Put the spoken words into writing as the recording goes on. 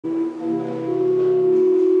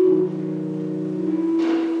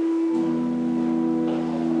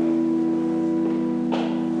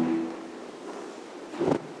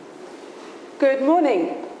Good morning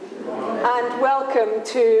and welcome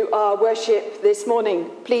to our worship this morning.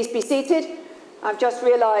 Please be seated. I've just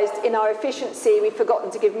realised in our efficiency we've forgotten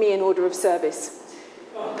to give me an order of service.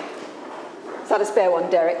 Is that a spare one,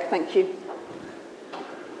 Derek? Thank you.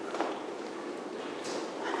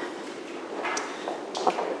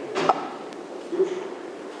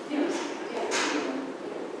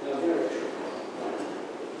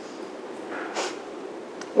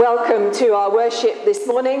 Welcome to our worship this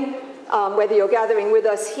morning, whether you're gathering with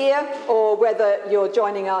us here or whether you're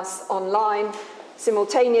joining us online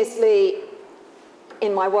simultaneously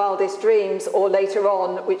in my wildest dreams or later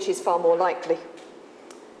on, which is far more likely.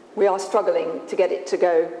 We are struggling to get it to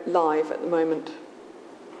go live at the moment.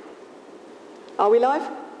 Are we live?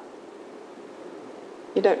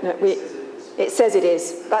 You don't know. It says it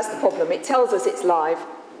is. That's the problem. It tells us it's live,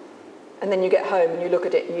 and then you get home and you look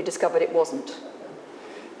at it and you discover it wasn't.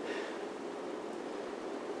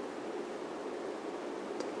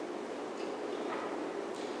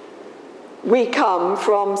 We come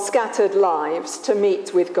from scattered lives to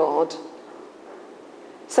meet with God.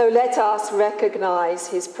 So let us recognize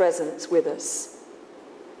his presence with us.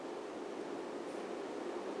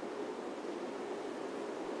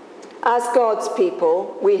 As God's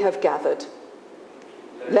people, we have gathered.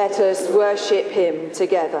 Let us worship him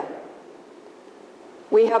together.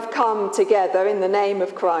 We have come together in the name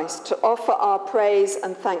of Christ to offer our praise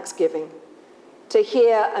and thanksgiving, to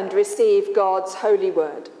hear and receive God's holy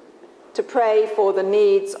word, to pray for the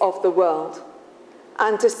needs of the world,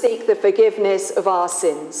 and to seek the forgiveness of our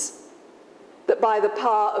sins, that by the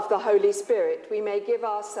power of the Holy Spirit we may give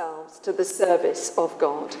ourselves to the service of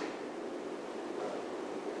God.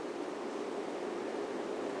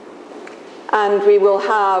 And we will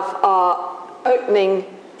have our opening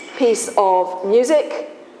piece of music,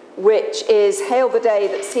 which is Hail the Day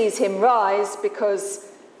That Sees Him Rise, because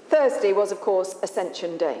Thursday was, of course,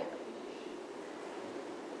 Ascension Day.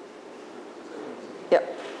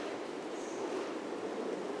 Yep.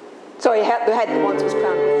 Sorry, the head that once was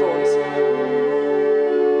crowned with thorns.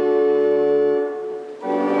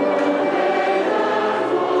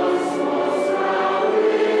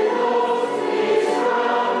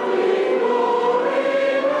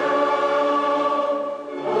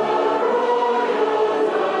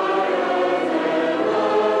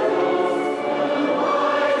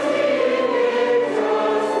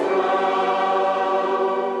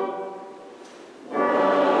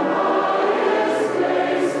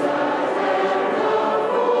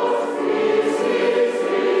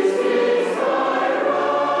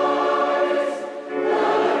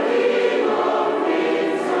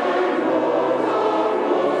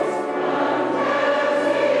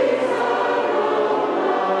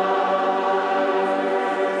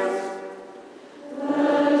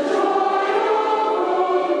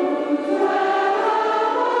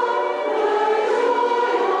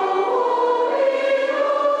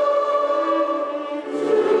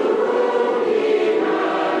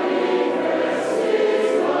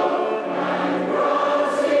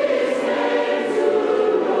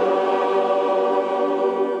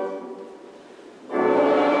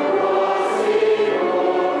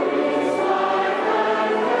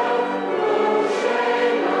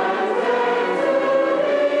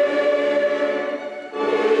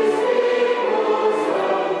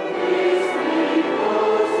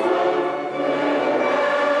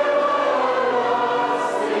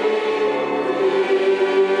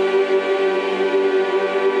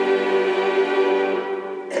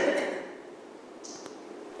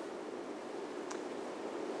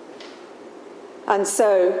 And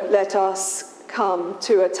so let us come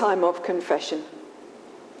to a time of confession.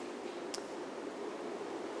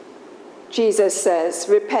 Jesus says,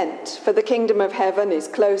 "Repent, for the kingdom of heaven is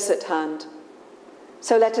close at hand."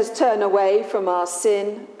 So let us turn away from our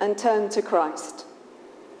sin and turn to Christ,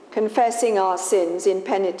 confessing our sins in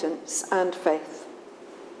penitence and faith.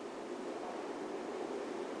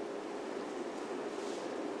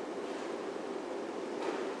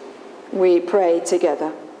 We pray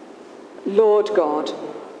together. Lord God,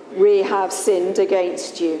 we have sinned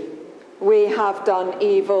against you. We have done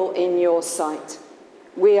evil in your sight.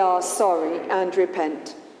 We are sorry and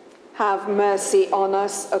repent. Have mercy on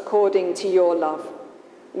us according to your love.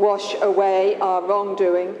 Wash away our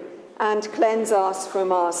wrongdoing and cleanse us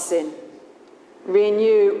from our sin.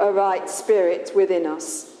 Renew a right spirit within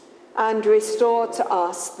us and restore to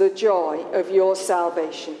us the joy of your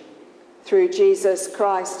salvation. Through Jesus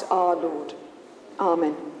Christ our Lord.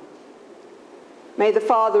 Amen. May the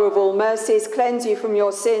Father of all mercies cleanse you from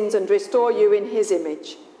your sins and restore you in his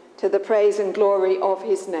image, to the praise and glory of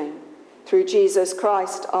his name, through Jesus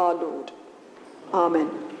Christ our Lord.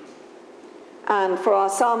 Amen. And for our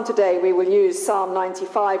psalm today, we will use Psalm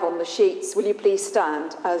 95 on the sheets. Will you please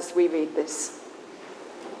stand as we read this?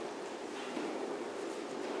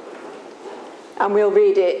 And we'll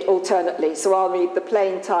read it alternately. So I'll read the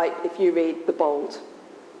plain type if you read the bold.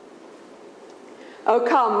 O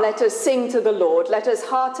come, let us sing to the Lord. Let us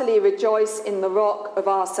heartily rejoice in the rock of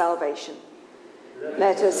our salvation.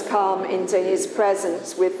 Let us come into his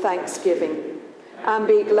presence with thanksgiving and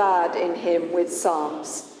be glad in him with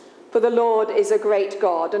psalms. For the Lord is a great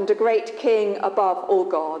God and a great King above all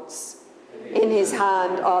gods. In his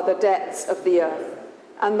hand are the depths of the earth,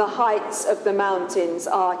 and the heights of the mountains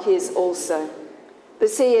are his also. The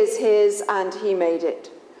sea is his, and he made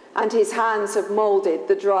it, and his hands have moulded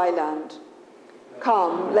the dry land.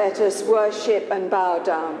 Come, let us worship and bow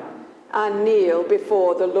down, and kneel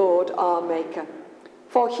before the Lord our Maker.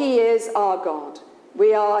 For he is our God.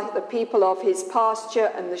 We are the people of his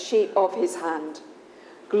pasture and the sheep of his hand.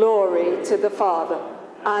 Glory to the Father,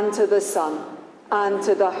 and to the Son, and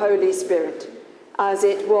to the Holy Spirit, as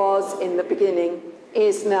it was in the beginning,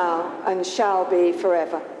 is now, and shall be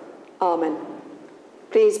forever. Amen.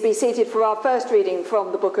 Please be seated for our first reading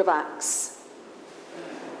from the book of Acts,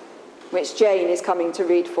 which Jane is coming to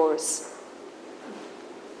read for us.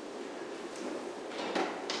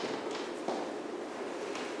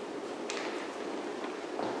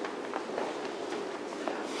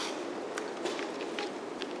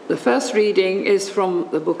 The first reading is from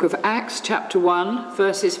the book of Acts, chapter 1,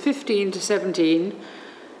 verses 15 to 17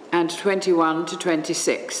 and 21 to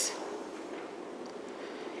 26.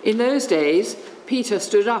 In those days, Peter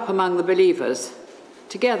stood up among the believers.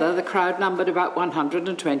 Together, the crowd numbered about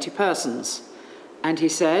 120 persons. And he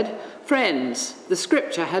said, "Friends, the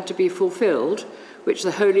scripture had to be fulfilled, which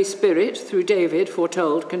the Holy Spirit, through David,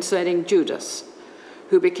 foretold concerning Judas,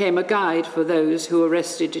 who became a guide for those who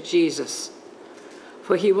arrested Jesus.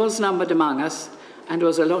 For he was numbered among us and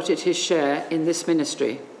was allotted his share in this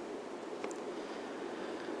ministry."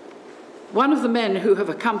 One of the men who have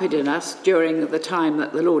accompanied us during the time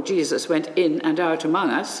that the Lord Jesus went in and out among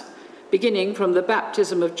us, beginning from the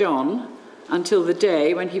baptism of John until the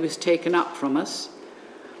day when he was taken up from us,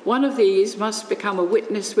 one of these must become a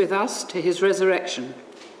witness with us to his resurrection.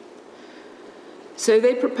 So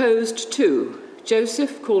they proposed two,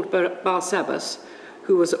 Joseph called Barsabbas,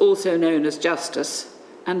 who was also known as Justus,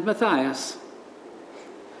 and Matthias.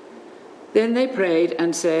 Then they prayed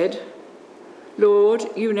and said, "Lord,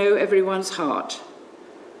 you know everyone's heart.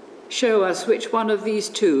 Show us which one of these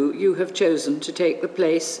two you have chosen to take the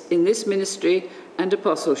place in this ministry and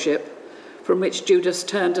apostleship from which Judas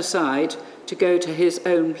turned aside to go to his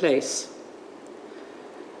own place."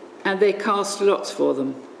 And they cast lots for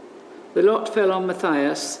them. The lot fell on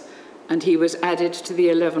Matthias, and he was added to the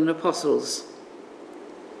 11 apostles.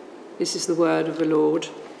 This is the word of the Lord.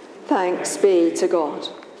 Thanks be to God.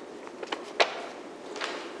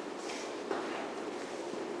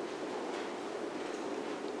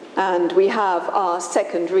 And we have our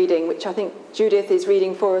second reading, which I think Judith is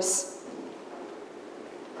reading for us.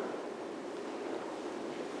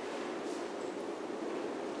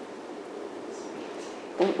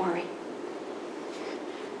 Don't worry.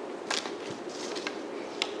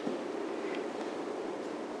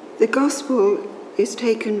 The Gospel is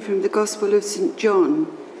taken from the Gospel of St. John,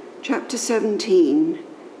 chapter 17,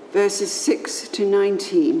 verses 6 to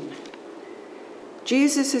 19.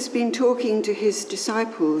 Jesus has been talking to his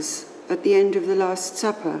disciples at the end of the Last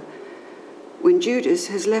Supper, when Judas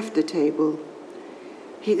has left the table.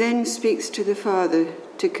 He then speaks to the Father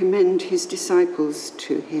to commend his disciples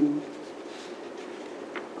to him.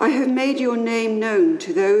 "I have made your name known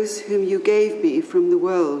to those whom you gave me from the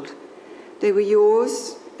world. They were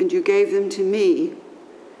yours, and you gave them to me,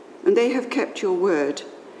 and they have kept your word.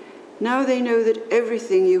 Now they know that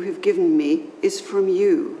everything you have given me is from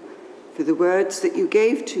you. For the words that you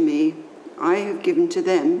gave to me, I have given to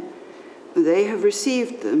them, and they have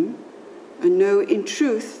received them, and know in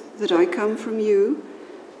truth that I come from you,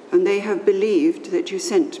 and they have believed that you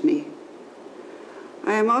sent me.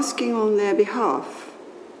 I am asking on their behalf.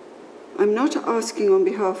 I'm not asking on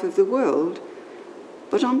behalf of the world,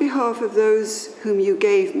 but on behalf of those whom you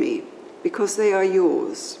gave me, because they are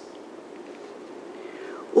yours.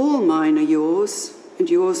 All mine are yours, and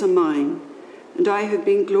yours are mine, and I have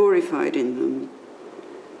been glorified in them.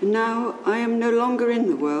 And now I am no longer in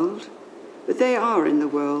the world, but they are in the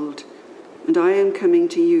world, and I am coming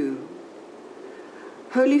to you.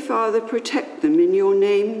 Holy Father, protect them in your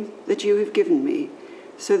name that you have given me,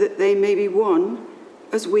 so that they may be one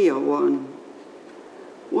as we are one.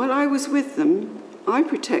 While I was with them, I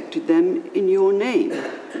protected them in your name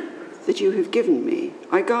that you have given me.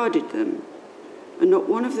 I guarded them, and not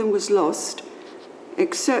one of them was lost,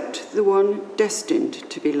 except the one destined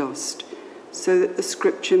to be lost, so that the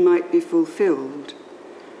scripture might be fulfilled.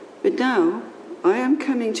 But now I am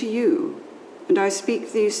coming to you, and I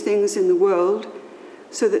speak these things in the world,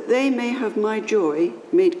 so that they may have my joy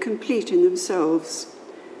made complete in themselves.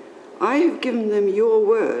 I have given them your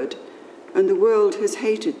word, and the world has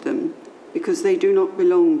hated them, because they do not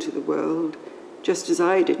belong to the world, just as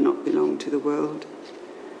I did not belong to the world.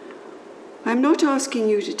 I am not asking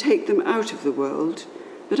you to take them out of the world,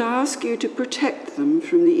 but I ask you to protect them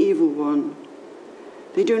from the evil one.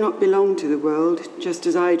 They do not belong to the world, just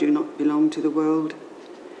as I do not belong to the world.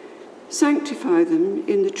 Sanctify them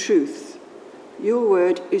in the truth. Your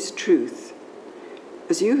word is truth.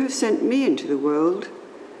 As you have sent me into the world,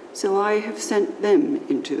 so I have sent them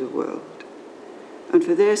into the world. And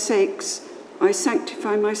for their sakes I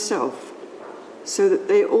sanctify myself, so that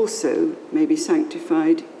they also may be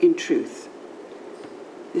sanctified in truth.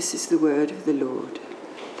 This is the word of the Lord.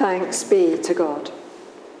 Thanks be to God.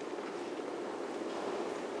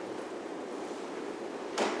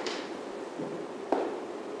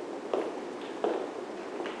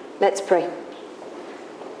 Let's pray.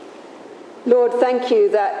 Lord, thank you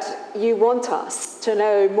that you want us to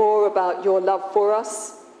know more about your love for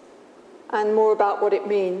us and more about what it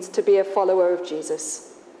means to be a follower of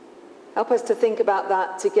Jesus. Help us to think about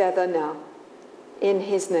that together now. In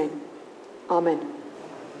his name, amen.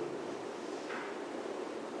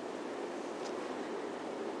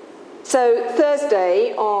 So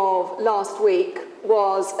Thursday of last week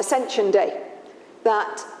was Ascension Day,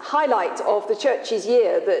 that highlight of the church's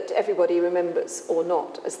year that everybody remembers, or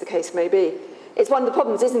not, as the case may be. It's one of the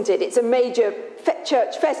problems, isn't it? It's a major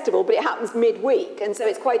church festival, but it happens midweek, and so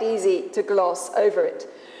it's quite easy to gloss over it.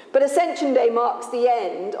 But Ascension Day marks the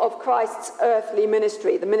end of Christ's earthly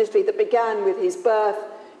ministry, the ministry that began with his birth,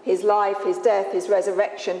 his life, his death, his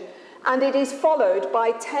resurrection, and it is followed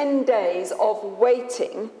by 10 days of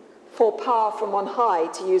waiting for power from on high,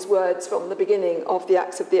 to use words from the beginning of the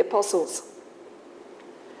Acts of the Apostles.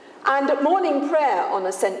 And at morning prayer on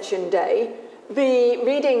Ascension Day, the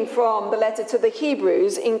reading from the letter to the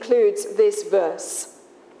Hebrews includes this verse.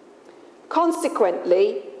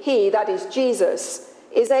 Consequently, he, that is Jesus,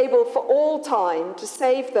 is able for all time to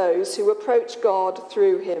save those who approach God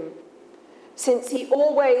through him, since he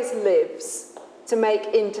always lives to make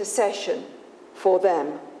intercession for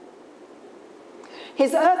them.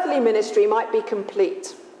 His earthly ministry might be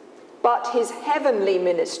complete, but his heavenly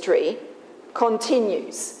ministry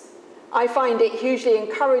continues. I find it hugely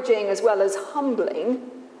encouraging as well as humbling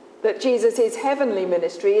that Jesus' heavenly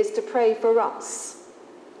ministry is to pray for us,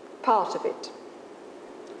 part of it.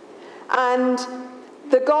 And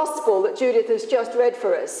the gospel that Judith has just read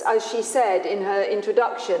for us, as she said in her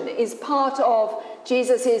introduction, is part of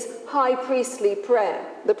Jesus' high priestly prayer,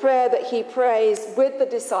 the prayer that he prays with the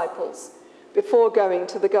disciples before going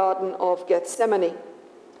to the Garden of Gethsemane.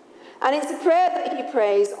 And it's a prayer that he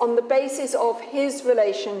prays on the basis of his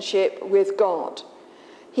relationship with God.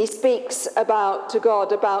 He speaks to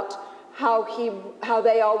God about how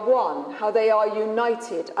they are one, how they are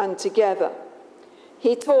united and together.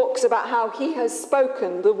 He talks about how he has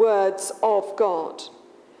spoken the words of God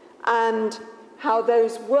and how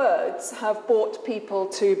those words have brought people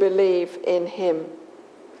to believe in him.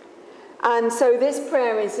 And so this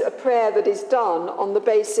prayer is a prayer that is done on the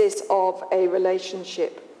basis of a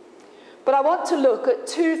relationship. But I want to look at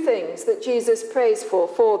two things that Jesus prays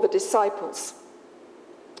for the disciples.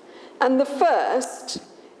 And the first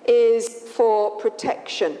is for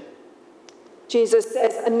protection. Jesus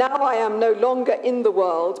says, "And now I am no longer in the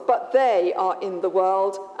world, but they are in the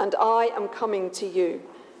world, and I am coming to you.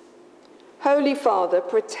 Holy Father,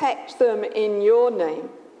 protect them in your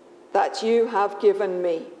name that you have given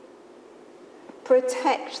me."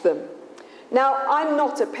 Protect them. Now, I'm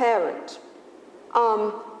not a parent,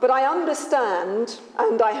 but I understand,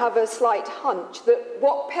 and I have a slight hunch, that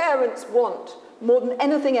what parents want more than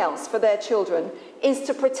anything else for their children is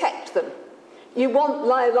to protect them. You want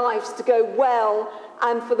their lives to go well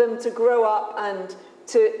and for them to grow up and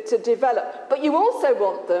to develop. But you also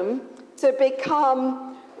want them to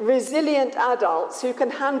become resilient adults who can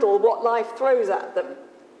handle what life throws at them.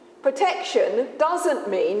 Protection doesn't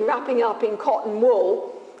mean wrapping up in cotton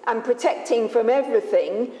wool and protecting from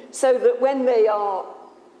everything so that when they are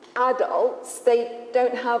adults, they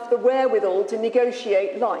don't have the wherewithal to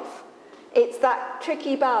negotiate life. It's that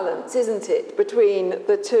tricky balance, isn't it, between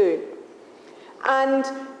the two? And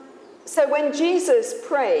so when Jesus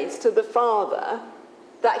prays to the Father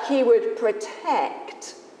that he would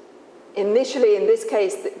protect, initially in this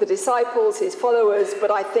case the disciples, his followers,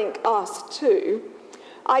 but I think us too,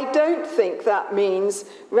 I don't think that means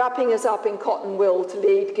wrapping us up in cotton wool to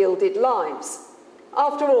lead gilded lives.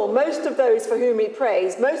 After all, most of those for whom he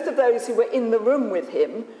prays, most of those who were in the room with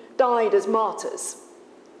him, died as martyrs.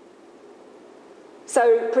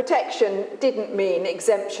 So protection didn't mean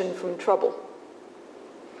exemption from trouble.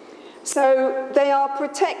 So they are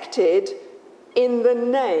protected in the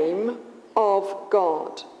name of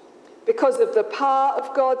God. Because of the power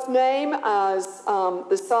of God's name, as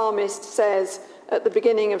the psalmist says at the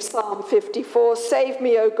beginning of Psalm 54, "Save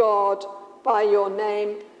me, O God, by your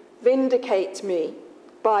name, vindicate me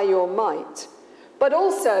by your might." But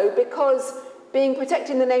also because being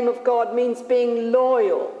protected in the name of God means being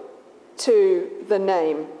loyal to the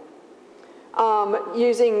name,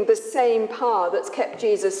 using the same power that's kept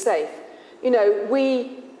Jesus safe. You know,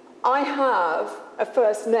 I have a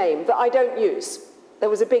first name that I don't use. There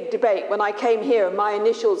was a big debate when I came here and my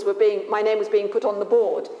name was being put on the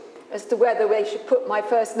board as to whether they should put my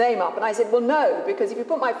first name up. And I said, well, no, because if you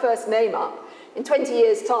put my first name up, in 20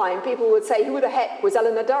 years' time, people would say, who the heck was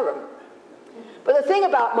Eleanor Durham? But the thing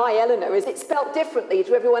about my Eleanor is it's spelt differently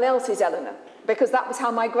to everyone else's Eleanor, because that was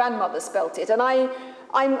how my grandmother spelt it. And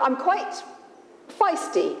I'm quite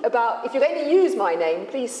feisty about, if you're going to use my name,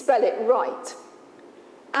 please spell it right.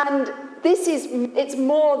 And it's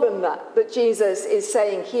more than that Jesus is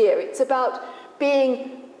saying here. It's about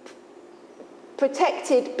being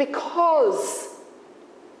protected because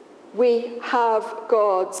we have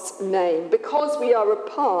God's name, because we are a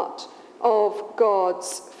part of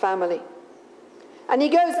God's family. And he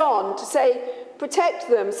goes on to say, protect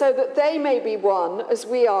them so that they may be one as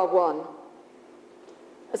we are one.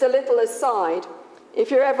 As a little aside, if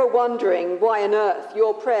you're ever wondering why on earth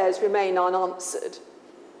your prayers remain unanswered,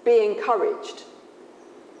 be encouraged.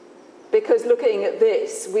 Because looking at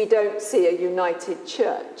this, we don't see a united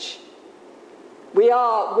church. We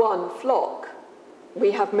are one flock.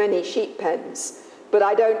 We have many sheep pens, but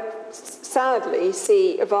I don't sadly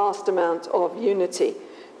see a vast amount of unity.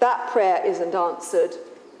 That prayer isn't answered.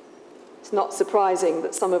 It's not surprising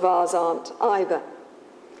that some of ours aren't either.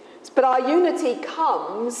 But our unity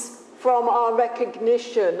comes from our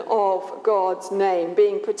recognition of God's name,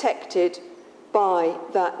 being protected by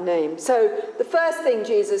that name. So the first thing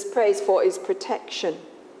Jesus prays for is protection.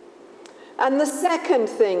 And the second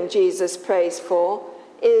thing Jesus prays for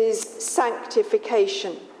is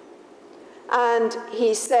sanctification. And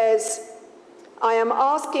he says, I am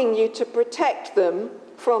asking you to protect them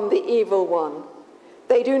from the evil one.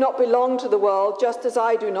 They do not belong to the world, just as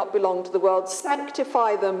I do not belong to the world.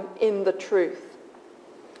 Sanctify them in the truth.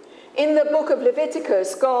 In the book of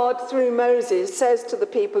Leviticus, God, through Moses, says to the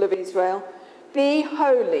people of Israel, be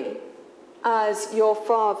holy as your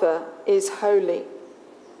Father is holy.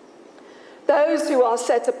 Those who are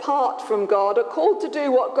set apart from God are called to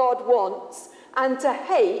do what God wants and to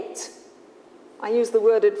hate, I use the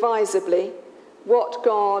word advisably, what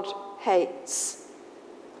God hates.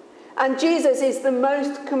 And Jesus is the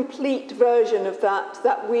most complete version of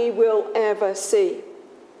that we will ever see.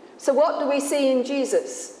 So what do we see in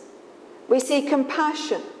Jesus? We see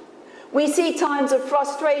compassion. We see times of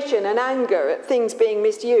frustration and anger at things being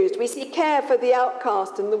misused. We see care for the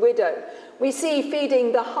outcast and the widow. We see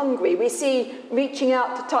feeding the hungry. We see reaching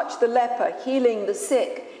out to touch the leper, healing the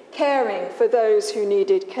sick, caring for those who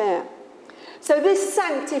needed care. So this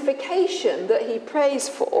sanctification that he prays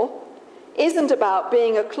for isn't about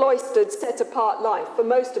being a cloistered, set-apart life. For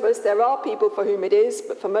most of us, there are people for whom it is,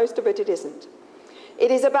 but for most of it, it isn't.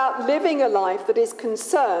 It is about living a life that is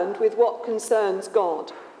concerned with what concerns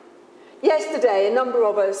God. Yesterday, a number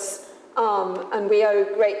of us, and we owe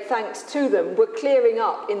great thanks to them, were clearing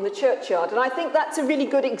up in the churchyard. And I think that's a really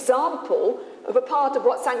good example of a part of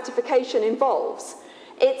what sanctification involves.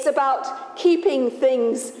 It's about keeping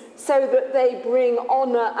things so that they bring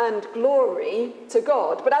honour and glory to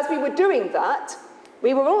God. But as we were doing that,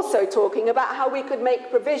 we were also talking about how we could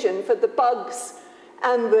make provision for the bugs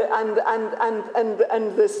and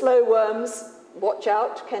the slow worms. Watch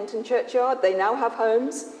out, Kenton Churchyard, they now have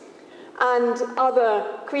homes. And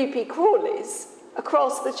other creepy crawlies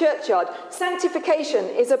across the churchyard. Sanctification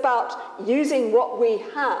is about using what we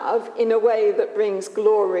have in a way that brings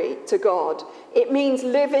glory to God. It means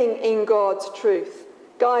living in God's truth,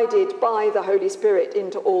 guided by the Holy Spirit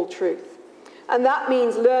into all truth. And that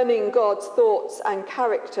means learning God's thoughts and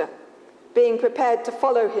character, being prepared to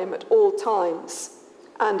follow him at all times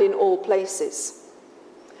and in all places.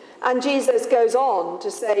 And Jesus goes on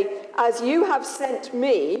to say, as you have sent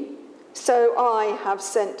me, so I have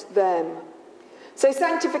sent them. So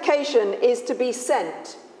sanctification is to be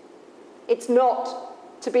sent. It's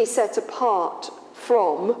not to be set apart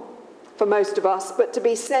from, for most of us, but to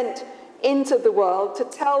be sent into the world to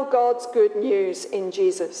tell God's good news in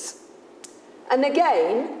Jesus. And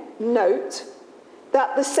again, note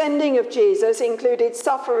that the sending of Jesus included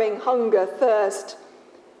suffering, hunger, thirst,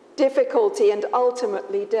 difficulty, and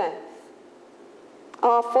ultimately death.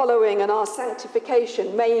 Our following and our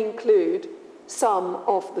sanctification may include some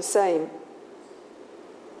of the same.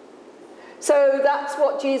 So that's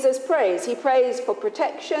what Jesus prays. He prays for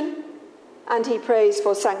protection and he prays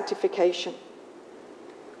for sanctification.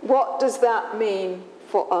 What does that mean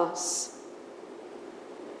for us?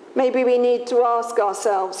 Maybe we need to ask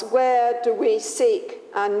ourselves, where do we seek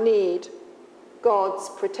and need God's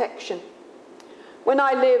protection? When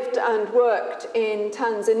I lived and worked in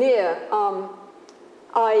Tanzania,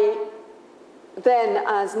 I then,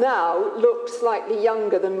 as now, looked slightly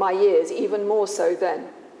younger than my years, even more so then.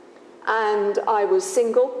 And I was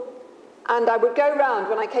single, and I would go round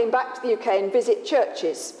when I came back to the UK and visit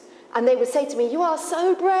churches, and they would say to me, "You are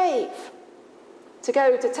so brave to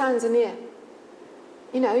go to Tanzania.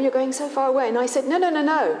 You know, you're going so far away." And I said,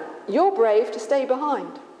 no, you're brave to stay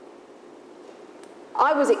behind.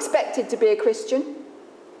 I was expected to be a Christian.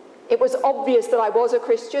 It was obvious that I was a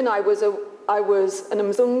Christian. I was an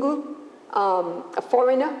Mzungu, a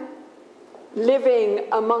foreigner, living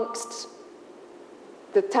amongst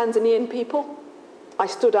the Tanzanian people. I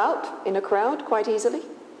stood out in a crowd quite easily.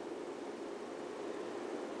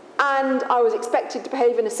 And I was expected to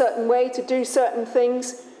behave in a certain way, to do certain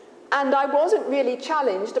things. And I wasn't really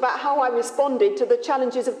challenged about how I responded to the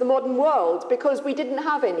challenges of the modern world, because we didn't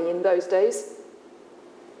have any in those days.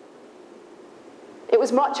 It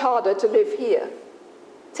was much harder to live here.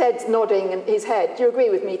 Ted's nodding his head. Do you agree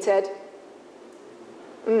with me, Ted?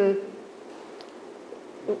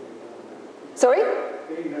 Sorry?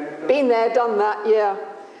 Been there, done that, yeah.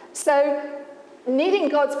 So needing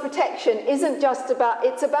God's protection isn't just about,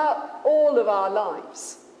 it's about all of our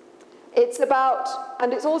lives. It's about,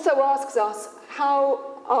 and it also asks us,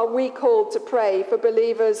 how are we called to pray for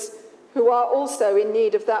believers who are also in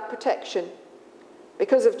need of that protection?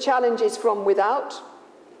 Because of challenges from without,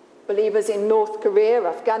 believers in North Korea,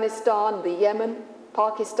 Afghanistan, the Yemen,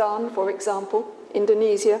 Pakistan, for example,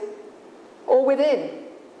 Indonesia, or within,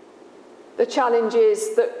 the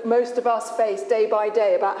challenges that most of us face day by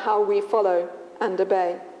day about how we follow and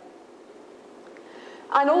obey.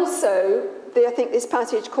 And also, I think this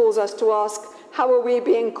passage calls us to ask, how are we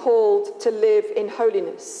being called to live in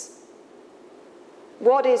holiness?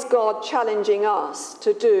 What is God challenging us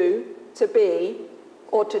to do, to be,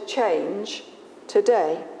 or to change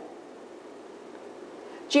today?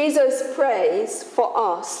 Jesus prays for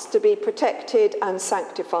us to be protected and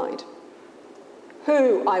sanctified.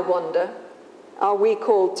 Who, I wonder, are we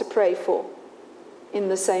called to pray for in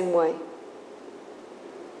the same way?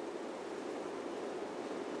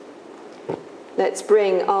 Let's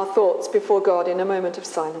bring our thoughts before God in a moment of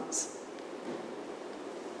silence.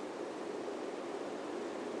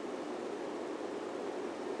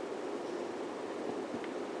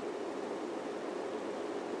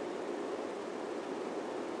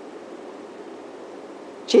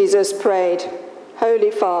 Jesus prayed, "Holy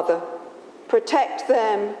Father, protect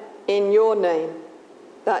them in your name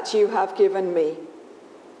that you have given me.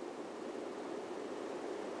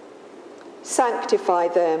 Sanctify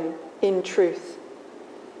them in truth.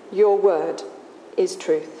 Your word is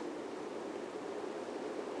truth."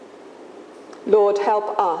 Lord,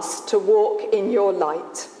 help us to walk in your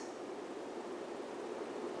light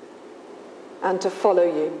and to follow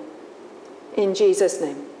you. In Jesus'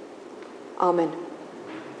 name, amen.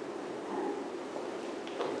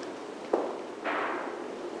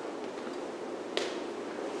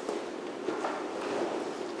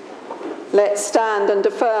 Let's stand and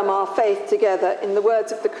affirm our faith together in the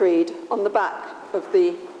words of the Creed on the back of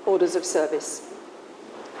the Orders of Service.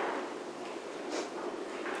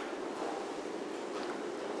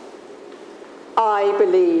 I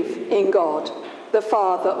believe in God, the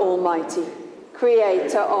Father Almighty,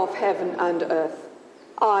 creator of heaven and earth.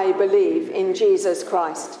 I believe in Jesus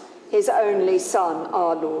Christ, his only Son,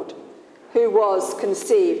 our Lord, who was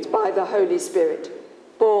conceived by the Holy Spirit,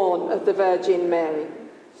 born of the Virgin Mary,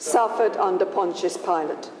 suffered under Pontius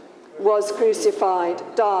Pilate, was crucified,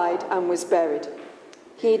 died, and was buried.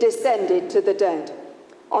 He descended to the dead.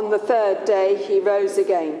 On the third day he rose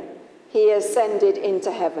again. He ascended into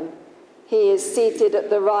heaven. He is seated at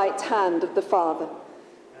the right hand of the Father,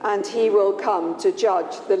 and he will come to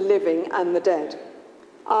judge the living and the dead.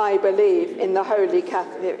 I believe in the Holy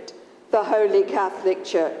Catholic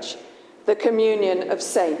Church, the communion of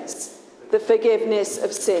saints, the forgiveness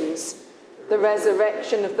of sins, the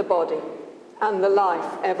resurrection of the body, and the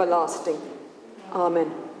life everlasting.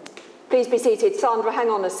 Amen. Please be seated. Sandra, hang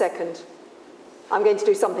on a second. I'm going to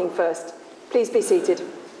do something first. Please be seated.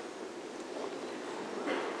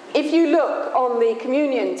 If you look on the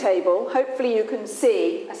communion table, hopefully you can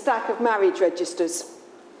see a stack of marriage registers.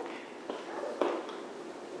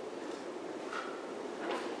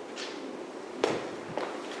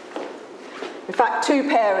 In fact, two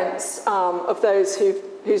parents of those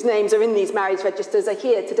whose names are in these marriage registers are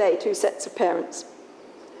here today, two sets of parents.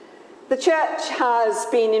 The church has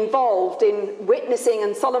been involved in witnessing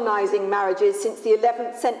and solemnising marriages since the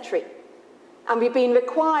 11th century, and we've been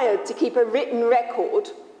required to keep a written record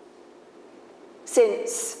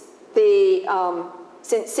since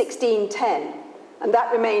 1610, and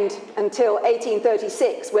that remained until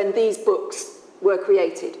 1836 when these books were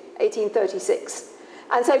created, 1836.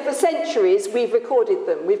 And so for centuries we've recorded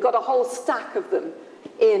them. We've got a whole stack of them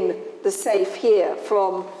in the safe here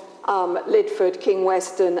from Lidford, King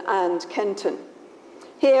Weston and Kenton.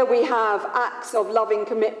 Here we have acts of loving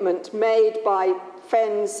commitment made by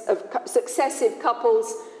friends of successive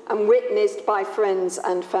couples and witnessed by friends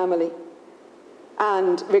and family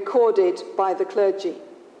and recorded by the clergy.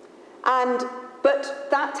 But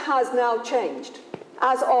that has now changed.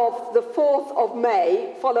 As of the 4th of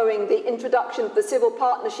May, following the introduction of the Civil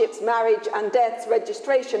Partnerships, Marriage and Deaths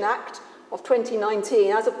Registration Act of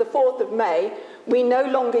 2019, as of the 4th of May, we no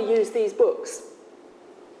longer use these books.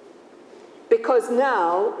 Because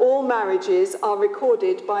now all marriages are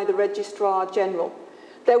recorded by the Registrar General.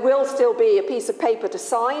 There will still be a piece of paper to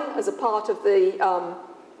sign as a part of the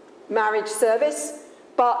marriage service,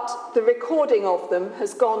 but the recording of them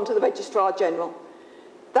has gone to the Registrar General.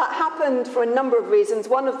 That happened for a number of reasons.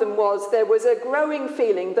 One of them was there was a growing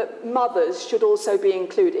feeling that mothers should also be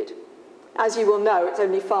included. As you will know, it's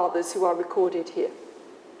only fathers who are recorded here.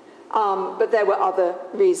 But there were other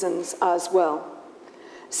reasons as well.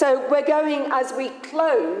 So we're going, as we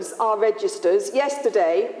close our registers,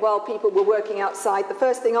 yesterday, while people were working outside, the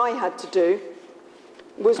first thing I had to do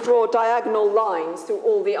was draw diagonal lines through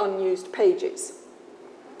all the unused pages.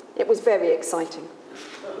 It was very exciting.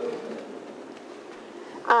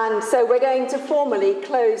 And so we're going to formally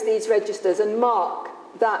close these registers and mark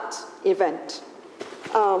that event.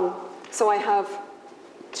 So I have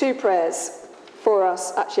two prayers for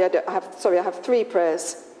us. Actually, I have three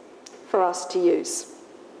prayers for us to use.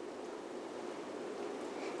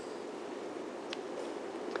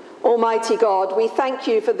 Almighty God, we thank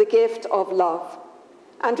you for the gift of love,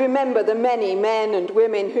 and remember the many men and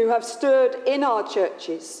women who have stood in our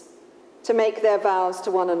churches to make their vows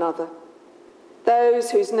to one another,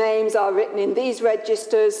 those whose names are written in these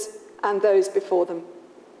registers and those before them.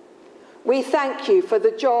 We thank you for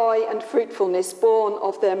the joy and fruitfulness born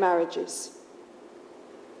of their marriages.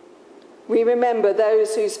 We remember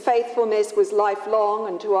those whose faithfulness was lifelong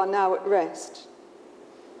and who are now at rest,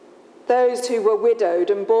 those who were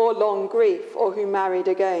widowed and bore long grief or who married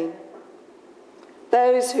again,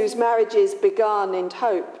 those whose marriages begun in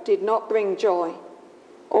hope did not bring joy,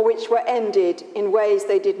 or which were ended in ways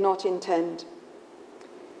they did not intend.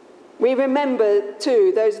 We remember,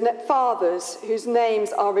 too, those fathers whose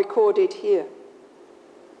names are recorded here,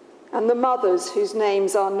 and the mothers whose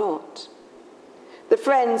names are not, the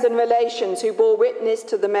friends and relations who bore witness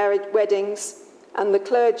to the marriage weddings, and the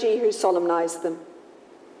clergy who solemnized them.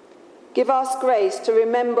 Give us grace to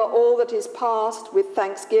remember all that is past with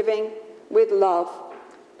thanksgiving, with love,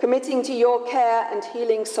 committing to your care and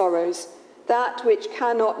healing sorrows that which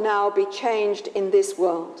cannot now be changed in this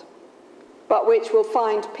world, but which will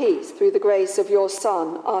find peace through the grace of your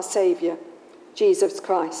Son, our Saviour, Jesus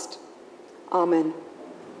Christ. Amen.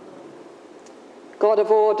 God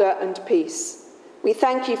of order and peace, we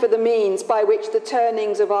thank you for the means by which the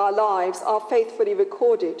turnings of our lives are faithfully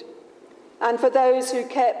recorded, and for those who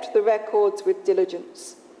kept the records with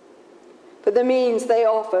diligence, for the means they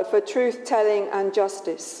offer for truth-telling and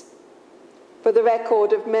justice, for the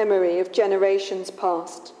record of memory of generations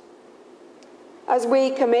past. As we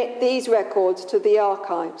commit these records to the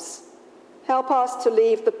archives, help us to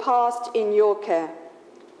leave the past in your care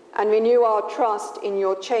and renew our trust in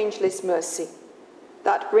your changeless mercy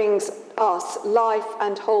that brings us life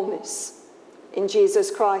and wholeness. In Jesus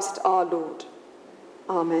Christ our Lord.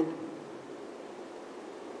 Amen.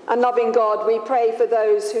 And loving God, we pray for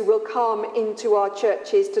those who will come into our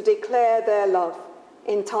churches to declare their love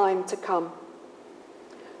in time to come.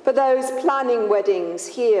 For those planning weddings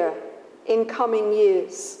here in coming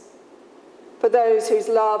years. For those whose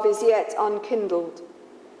love is yet unkindled,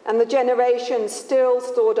 and the generations still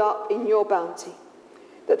stored up in your bounty,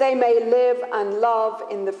 that they may live and love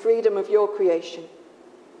in the freedom of your creation.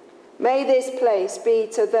 May this place be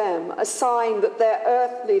to them a sign that their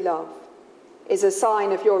earthly love is a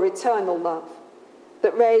sign of your eternal love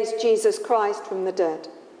that raised Jesus Christ from the dead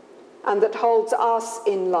and that holds us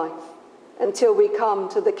in life until we come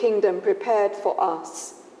to the kingdom prepared for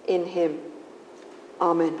us in him.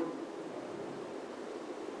 Amen.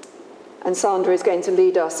 And Sandra is going to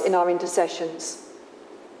lead us in our intercessions.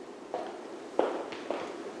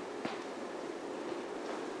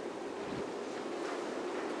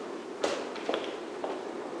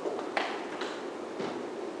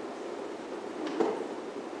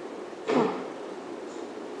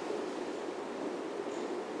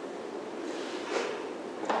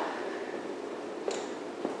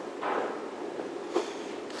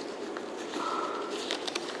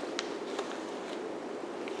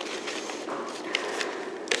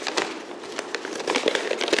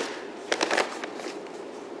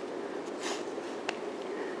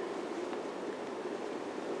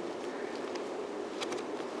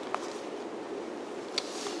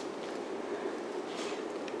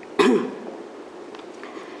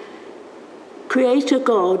 Creator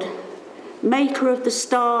God, maker of the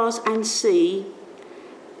stars and sea,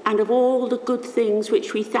 and of all the good things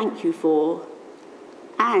which we thank you for,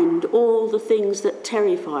 and all the things that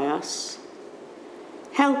terrify us,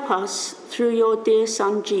 help us through your dear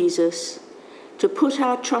Son Jesus to put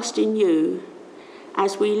our trust in you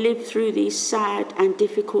as we live through these sad and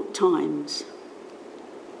difficult times.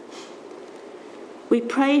 We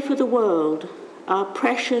pray for the world, our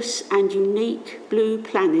precious and unique blue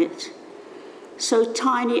planet, so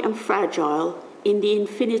tiny and fragile in the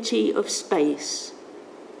infinity of space.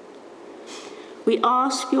 We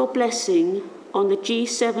ask your blessing on the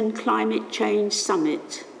G7 Climate Change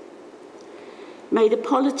Summit. May the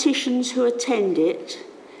politicians who attend it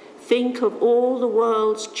think of all the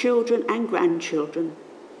world's children and grandchildren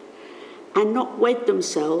and not wed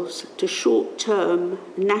themselves to short-term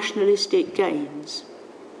nationalistic gains.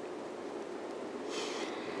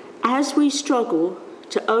 As we struggle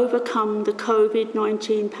to overcome the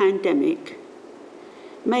COVID-19 pandemic,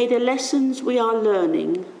 may the lessons we are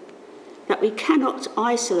learning that we cannot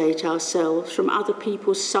isolate ourselves from other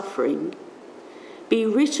people's suffering be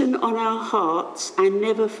written on our hearts and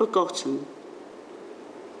never forgotten.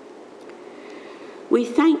 We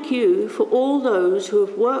thank you for all those who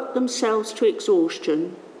have worked themselves to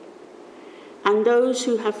exhaustion and those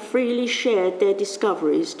who have freely shared their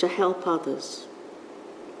discoveries to help others.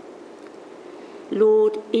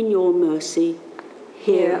 Lord, in your mercy,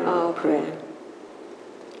 hear our prayer.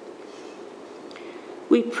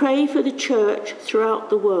 We pray for the Church throughout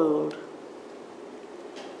the world,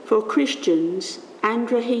 for Christians and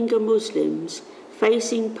Rohingya Muslims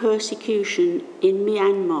facing persecution in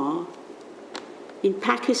Myanmar, in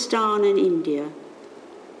Pakistan and India,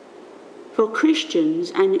 for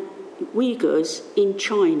Christians and Uyghurs in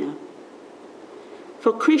China,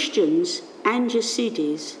 for Christians and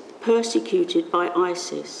Yazidis persecuted by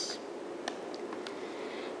ISIS.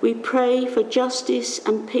 We pray for justice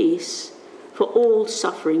and peace for all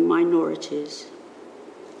suffering minorities.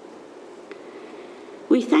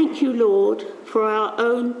 We thank you, Lord, for our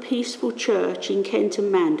own peaceful church in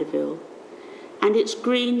Kenton Mandeville and its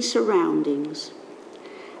green surroundings,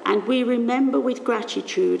 and we remember with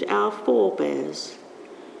gratitude our forebears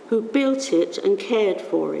who built it and cared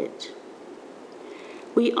for it.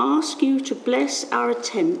 We ask you to bless our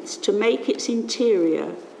attempts to make its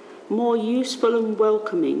interior more useful and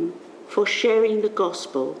welcoming for sharing the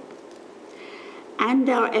gospel, and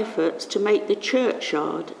our efforts to make the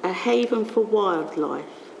churchyard a haven for wildlife,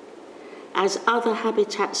 as other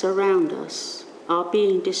habitats around us are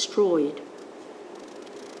being destroyed.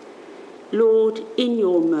 Lord, in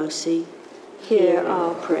your mercy, hear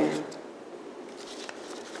our prayer.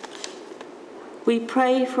 We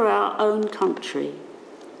pray for our own country.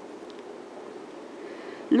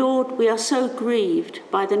 Lord, we are so grieved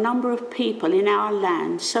by the number of people in our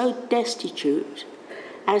land so destitute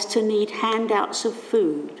as to need handouts of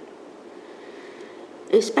food,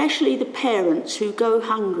 especially the parents who go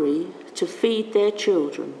hungry to feed their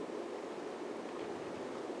children.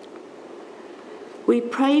 We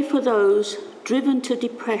pray for those driven to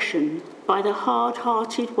depression by the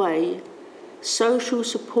hard-hearted way social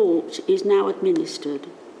support is now administered.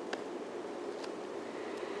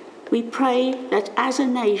 We pray that as a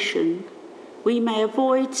nation, we may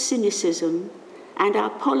avoid cynicism and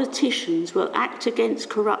our politicians will act against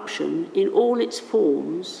corruption in all its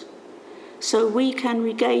forms so we can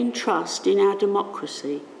regain trust in our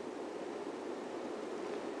democracy.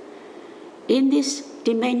 In this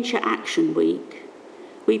Dementia Action Week,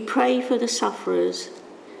 we pray for the sufferers,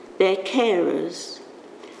 their carers,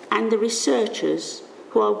 and the researchers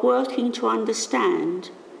who are working to understand,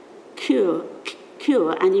 cure,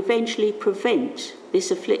 cure and eventually prevent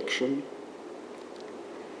this affliction.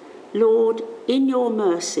 Lord, in your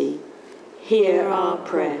mercy, hear our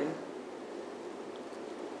prayer.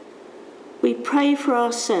 We pray for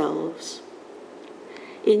ourselves.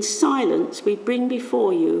 In silence, we bring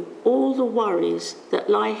before you all the worries that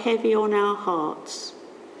lie heavy on our hearts,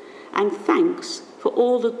 and thanks for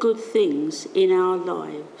all the good things in our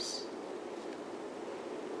lives.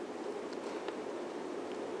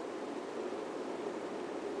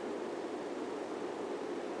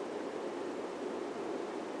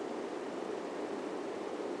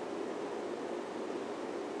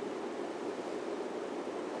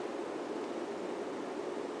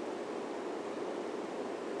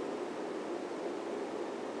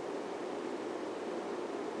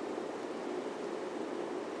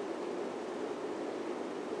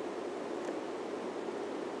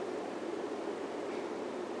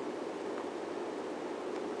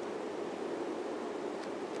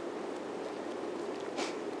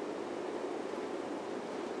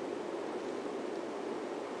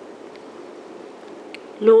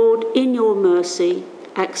 Lord, in your mercy,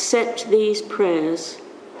 accept these prayers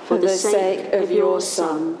for the sake of your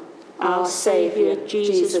Son, our Saviour,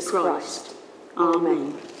 Jesus Christ.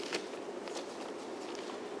 Amen.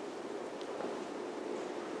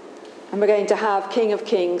 And we're going to have King of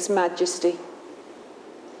Kings, Majesty.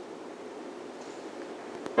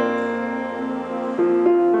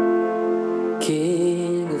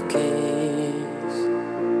 King of Kings,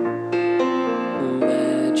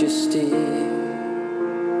 Majesty,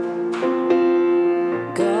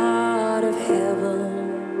 God of heaven,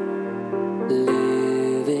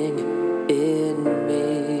 living in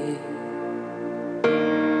me,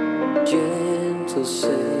 gentle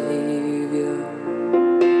Saviour,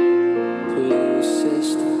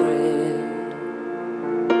 closest friend,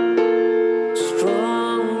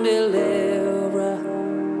 strong deliverer,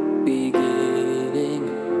 beginning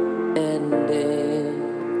and end.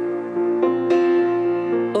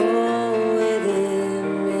 Oh, within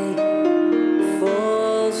me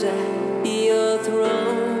falls at your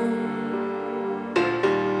throne,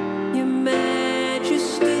 your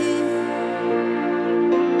majesty,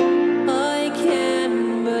 I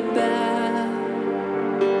can but bow.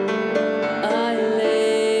 I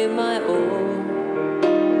lay my all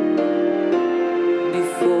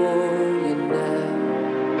before you now,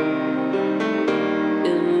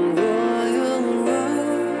 in royal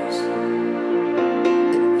robes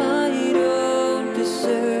that I don't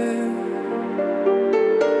deserve.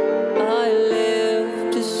 I live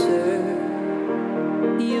to serve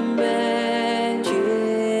your majesty.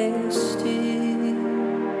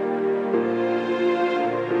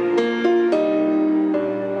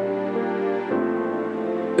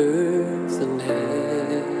 Earth and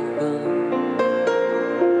heaven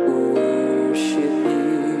worship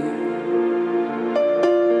you.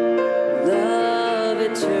 Love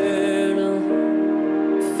eternal,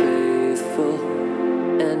 faithful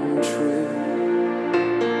and true,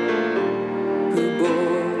 who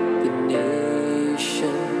bore the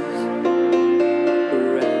nations,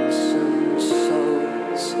 ransomed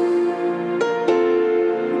souls,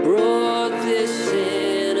 brought this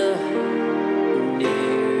sinner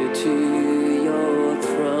near to your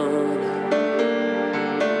throne.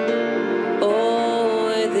 Oh,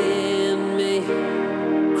 within me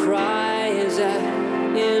cries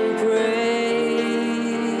out in praise,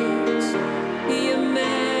 your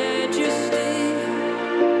majesty,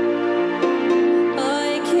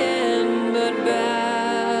 I can but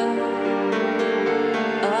bow.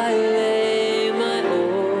 I lay my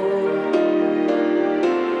all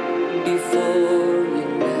before you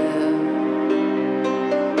now,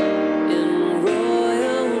 in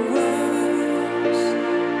royal robes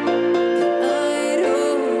that I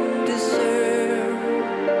don't deserve.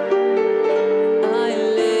 I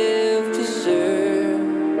live to serve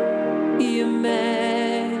your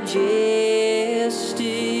majesty.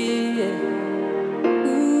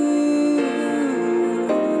 Ooh.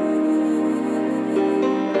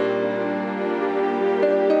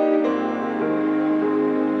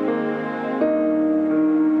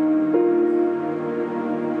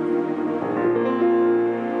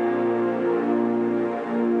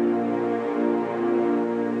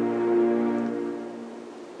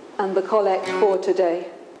 And the collect for today.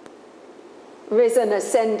 Risen,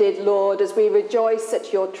 ascended Lord, as we rejoice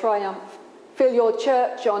at your triumph, fill your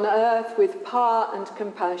church on earth with power and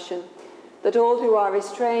compassion, that all who are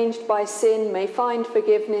estranged by sin may find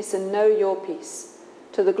forgiveness and know your peace,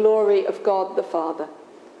 to the glory of God the Father.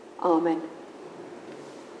 Amen.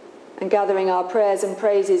 And gathering our prayers and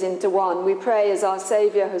praises into one, we pray as our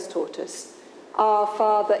Saviour has taught us. Our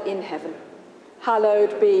Father in heaven,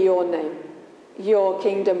 hallowed be your name. Your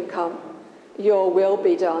kingdom come, your will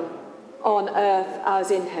be done, on earth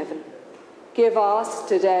as in heaven. Give us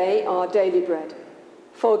today our daily bread.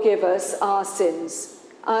 Forgive us our sins,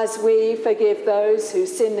 as we forgive those who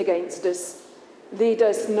sin against us. Lead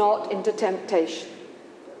us not into temptation,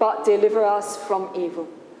 but deliver us from evil.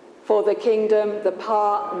 For the kingdom, the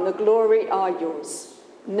power, and the glory are yours,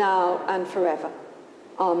 now and forever.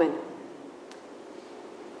 Amen.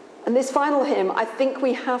 And this final hymn, I think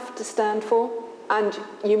we have to stand for, and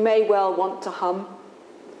you may well want to hum.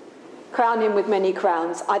 Crown him with many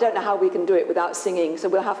crowns. I don't know how we can do it without singing, so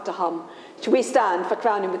we'll have to hum. Should we stand for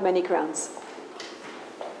Crown him with many crowns?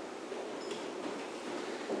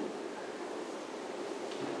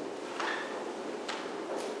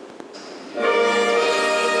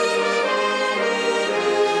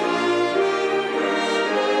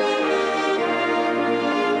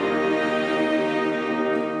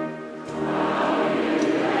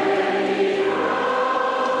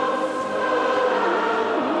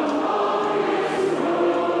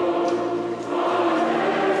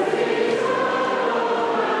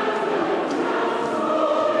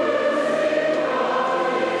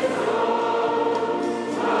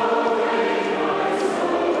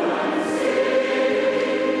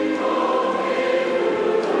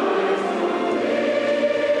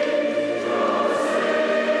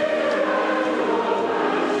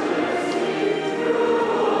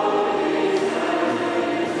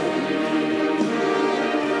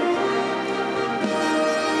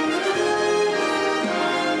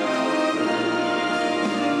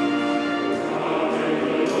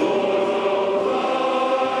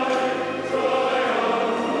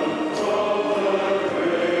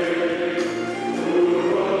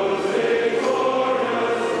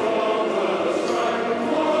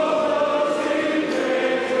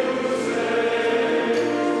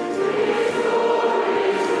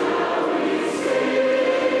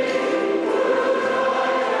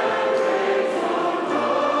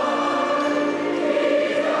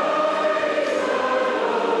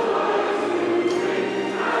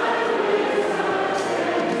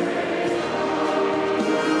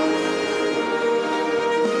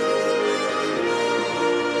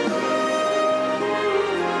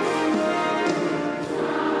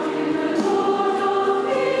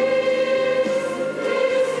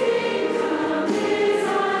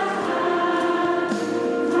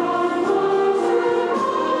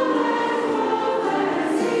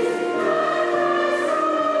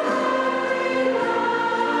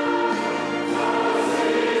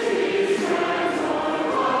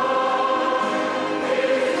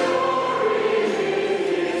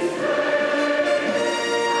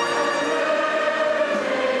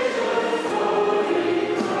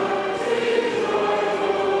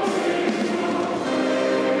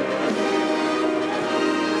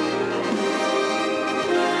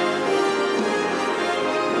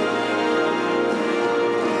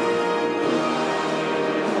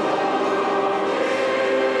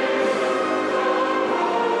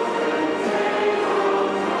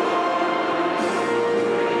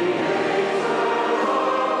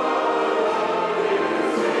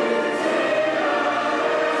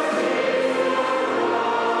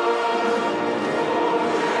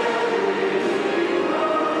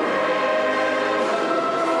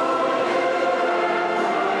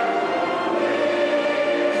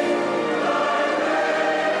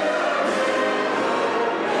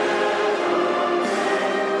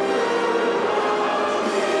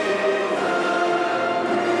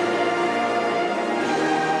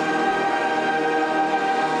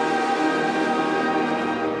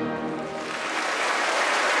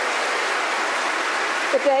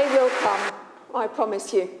 The day will come, I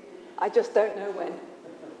promise you. I just don't know when.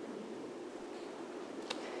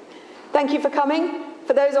 Thank you for coming.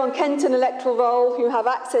 For those on Kenton Electoral Roll who have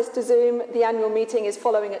access to Zoom, the annual meeting is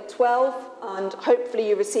following at 12, and hopefully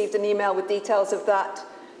you received an email with details of that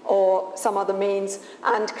or some other means.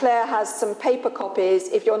 And Claire has some paper copies.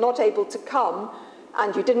 If you're not able to come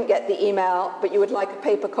and you didn't get the email, but you would like a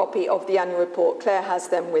paper copy of the annual report, Claire has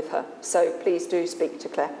them with her. So please do speak to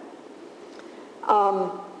Claire.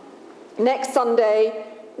 Next Sunday,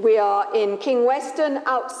 we are in King Weston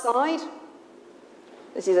outside.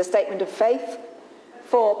 This is a statement of faith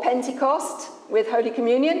for Pentecost with Holy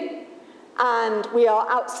Communion. And we are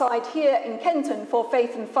outside here in Kenton for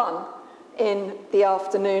Faith and Fun in the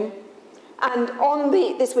afternoon. And on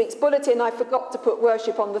this week's bulletin, I forgot to put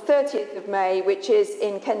worship on the 30th of May, which is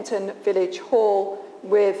in Kenton Village Hall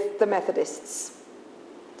with the Methodists.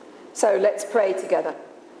 So let's pray together.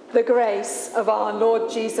 The grace of our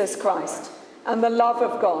Lord Jesus Christ and the love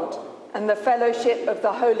of God and the fellowship of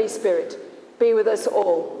the Holy Spirit be with us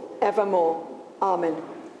all evermore. Amen.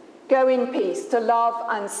 Go in peace to love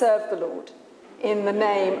and serve the Lord. In the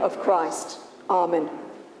name of Christ. Amen.